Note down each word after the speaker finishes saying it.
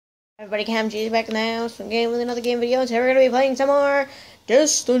Everybody, Captin back in the house again with another game video. Today we're going to be playing some more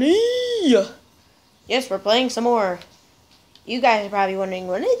Destiny. Yes, we're playing some more. You guys are probably wondering,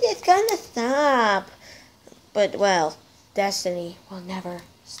 when is this going to stop? But, well, Destiny will never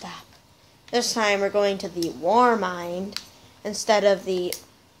stop. This time we're going to the War Mind instead of the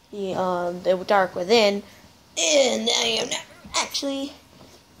Dark Within. And I have never actually...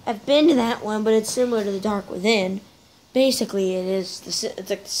 I've been to that one, but it's similar to the Dark Within. Basically, it's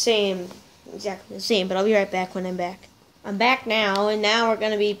like the same, exactly the same, but I'll be right back when I'm back. I'm back now, and now we're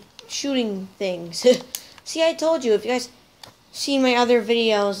going to be shooting things. See, I told you, if you guys seen my other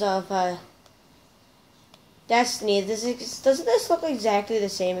videos of Destiny, doesn't this look exactly the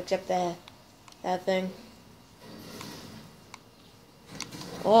same except that thing?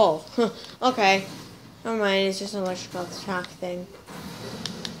 Oh, okay. Never mind, it's just an electrical shock thing.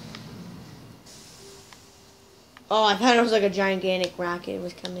 Oh, I thought it was like a gigantic rocket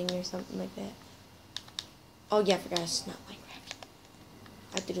was coming or something like that. Oh yeah, I forgot it's not Minecraft.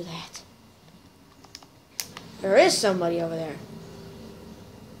 I have to do that. There is somebody over there.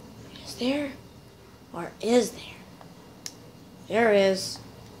 Is there? Or is there? There is.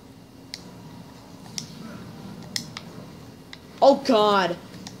 Oh god!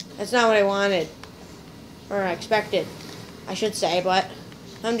 That's not what I wanted. Or expected, I should say, but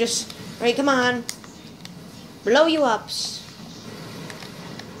I'm just... Alright, come on. Blow you ups.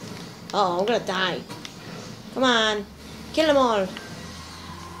 Oh, I'm gonna die. Come on. Kill them all. Did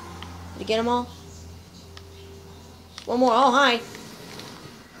you get them all? One more. Oh, hi.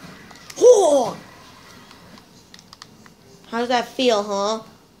 Whoa! How does that feel, huh?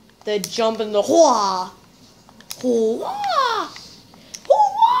 The jump and the whoa! Whoa!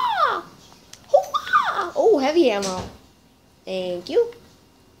 Whoa! Whoa! Oh, heavy ammo. Thank you.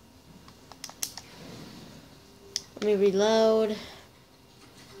 Let me reload.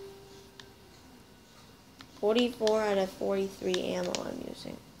 44 out of 43 ammo I'm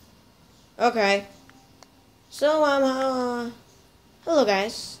using. Okay. So, hello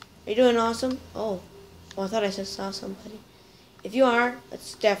guys. Are you doing awesome? Oh, I thought I just saw somebody. If you are,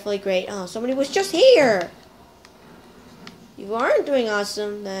 that's definitely great. Oh, somebody was just here! If you aren't doing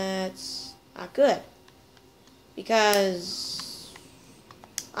awesome, that's not good. Because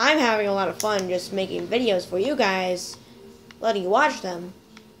I'm having a lot of fun just making videos for you guys, letting you watch them,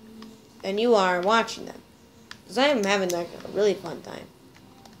 and you are watching them. Because I am having like a really fun time.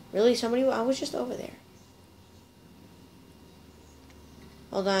 Really? Somebody? I was just over there.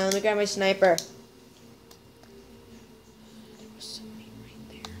 Hold on, let me grab my sniper. There was somebody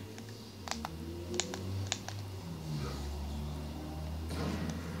right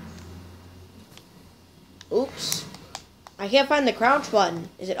there. Oops. I can't find the crouch button.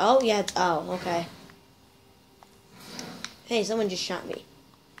 Is it? Oh, yeah, it's... Oh, okay. Hey, someone just shot me.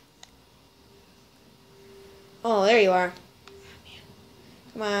 Oh, there you are.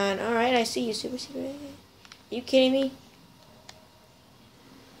 Come on. Alright, I see you, super secret. Are you kidding me?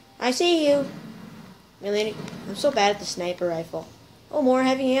 I see you. Really? I'm so bad at the sniper rifle. Oh, more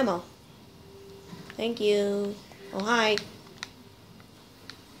heavy ammo. Thank you. Oh, hi.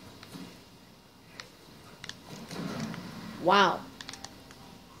 Wow.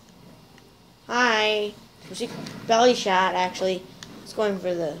 Hi. Belly shot, actually. It's going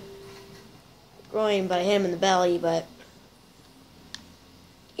for the groin, but I hit him in the belly, but...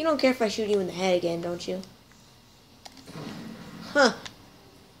 You don't care if I shoot you in the head again, don't you? Huh.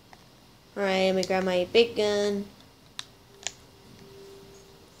 Alright, let me grab my big gun.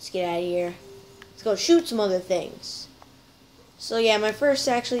 Let's get out of here. Let's go shoot some other things. So yeah, my first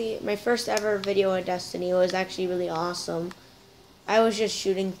ever video on Destiny was actually really awesome. I was just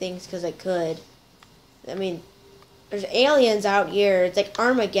shooting things because I could. I mean, there's aliens out here. It's like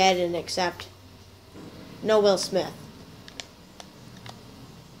Armageddon, except no Will Smith.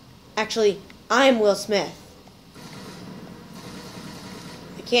 Actually, I'm Will Smith.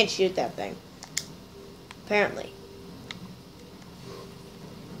 I can't shoot that thing. Apparently.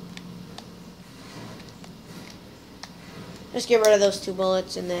 Just get rid of those 2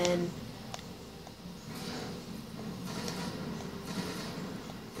 bullets and then...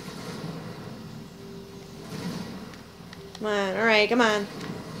 Come on, alright, come on.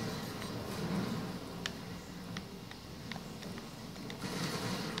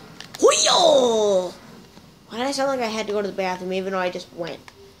 Hoo-yo! Why did I sound like I had to go to the bathroom even though I just went?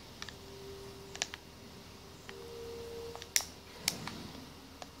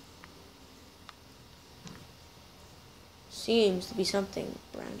 Seems to be something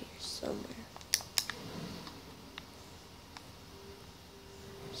around here somewhere.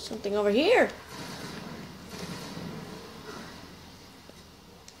 Something over here.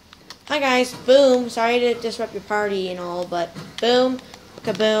 Hi guys, boom. Sorry to disrupt your party and all, but boom,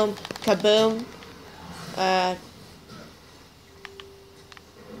 kaboom, kaboom.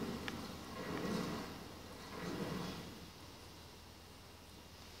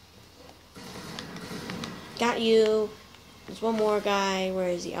 Got you. There's one more guy. Where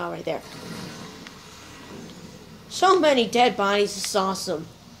is he? Oh, right there. So many dead bodies. This is awesome.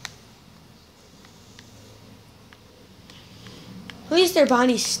 At least their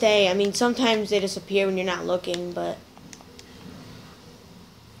bodies stay. I mean, sometimes they disappear when you're not looking, but...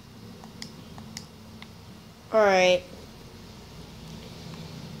 Alright.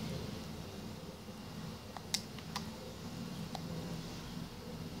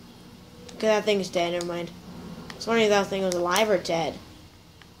 Okay, that thing's dead. Never mind. I was wondering if that thing was alive or dead.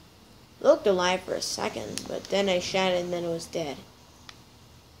 It looked alive for a second, but then I shot it and then it was dead.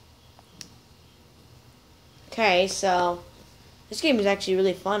 Okay, so... This game is actually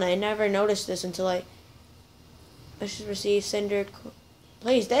really fun. I never noticed this until I should receive Cinder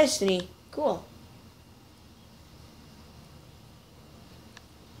plays Destiny. Cool.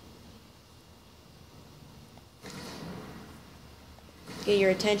 Get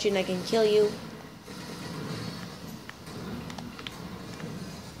your attention, I can kill you.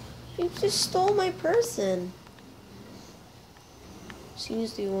 You just stole my person.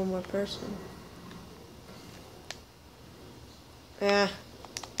 Seems to be one more person. Yeah.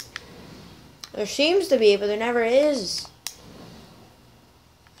 There seems to be, but there never is.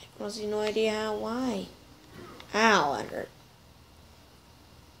 I have honestly no idea how, why. Ow, that hurt.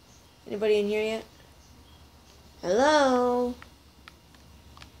 Anybody in here yet? Hello?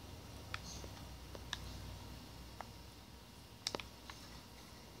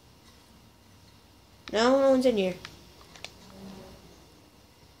 No, no one's in here.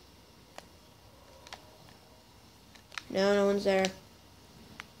 No, no one's there.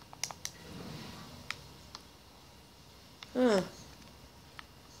 Huh.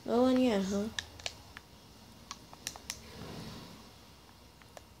 No one yet, huh?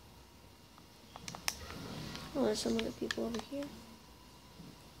 Oh, there's some other people over here.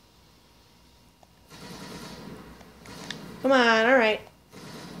 Come on, alright.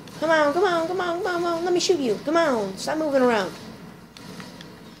 Come on, come on, come on, come on, let me shoot you. Come on, stop moving around.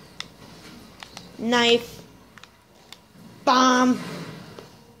 Knife. Bomb.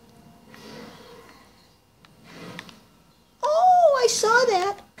 Oh, I saw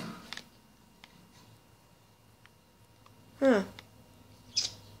that. Huh.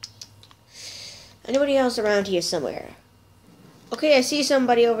 Anybody else around here somewhere? Okay, I see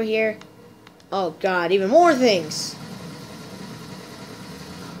somebody over here. Oh god, even more things.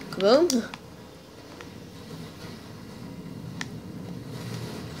 Kaboom.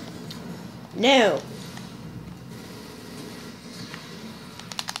 No.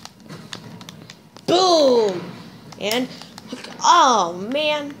 Boom! And, oh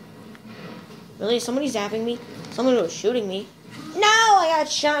man. Really? Somebody zapping me? Someone was shooting me. No! I got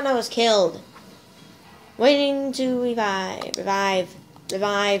shot and I was killed. Waiting to revive. Revive.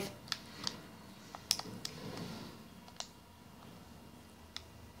 Revive.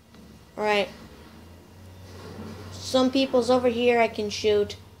 Alright. Some people's over here I can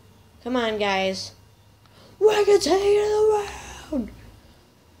shoot. Come on, guys. We're gonna take it around.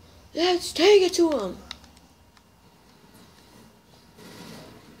 Let's take it to him.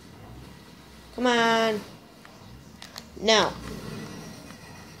 Come on. No.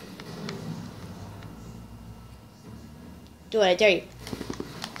 Do it, I dare you.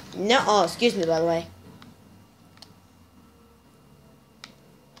 No. Oh, excuse me, by the way.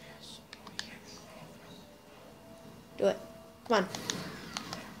 Do it. Come on.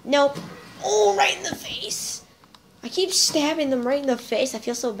 Nope. Oh, right in the face. I keep stabbing them right in the face. I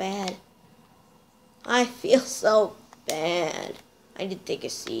feel so bad. I feel so bad. I need to take a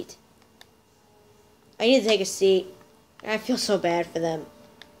seat. I need to take a seat. I feel so bad for them.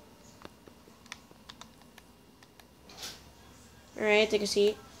 Alright, take a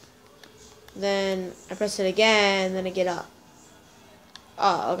seat. Then I press it again, and then I get up.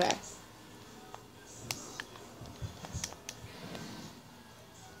 Oh, okay.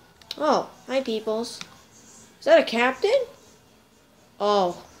 Oh, hi peoples. Is that a captain?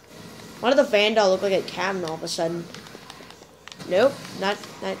 Oh. Why did the Vandal look like a captain all of a sudden? Nope, not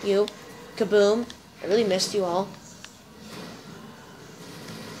you. Kaboom. I really missed you all.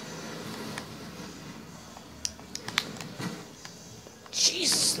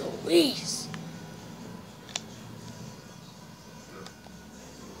 Jesus Louise.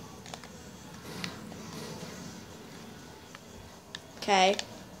 Okay.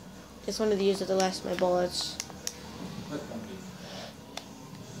 Just wanted to use it to last my bullets.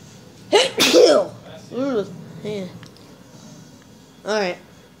 Yeah. Alright.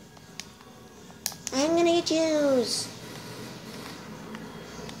 I'm gonna get juice.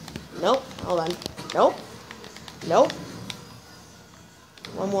 Nope. Hold on. Nope. Nope.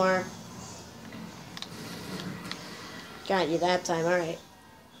 One more. Got you that time. Alright.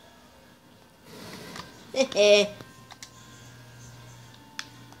 Heh.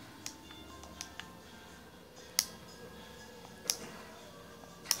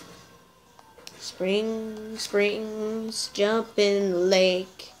 Spring, springs, jump in the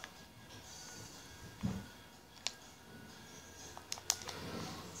lake.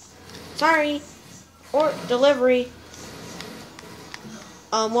 Sorry. Or delivery.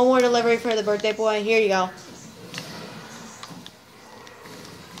 One more delivery for the birthday boy. Here you go.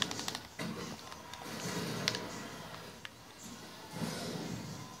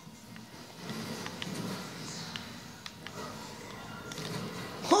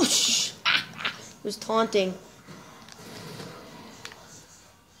 Oh, shh. It was taunting.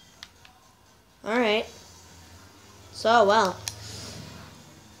 Alright. So, well.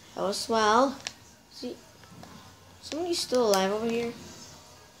 That was swell. See, somebody's still alive over here.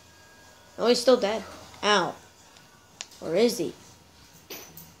 Oh, he's still dead. Ow. Or is he?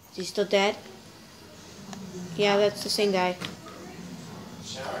 Is he still dead? Yeah, that's the same guy.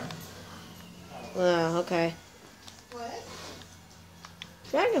 Shower? Oh, okay. What?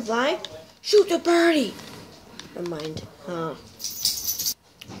 Dragonfly? Shoot the birdie! Never mind. Huh.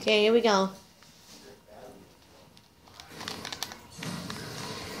 Okay, here we go.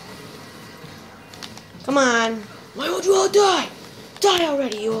 Come on. Why won't you all die? Die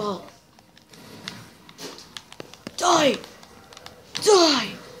already, you all. Die! Die!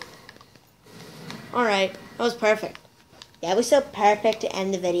 Alright, that was perfect. Yeah, it was so perfect to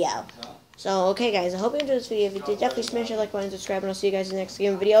end the video. So, okay guys, I hope you enjoyed this video. If you did, definitely smash that like button, subscribe, and I'll see you guys in the next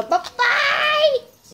game video. Bye-bye!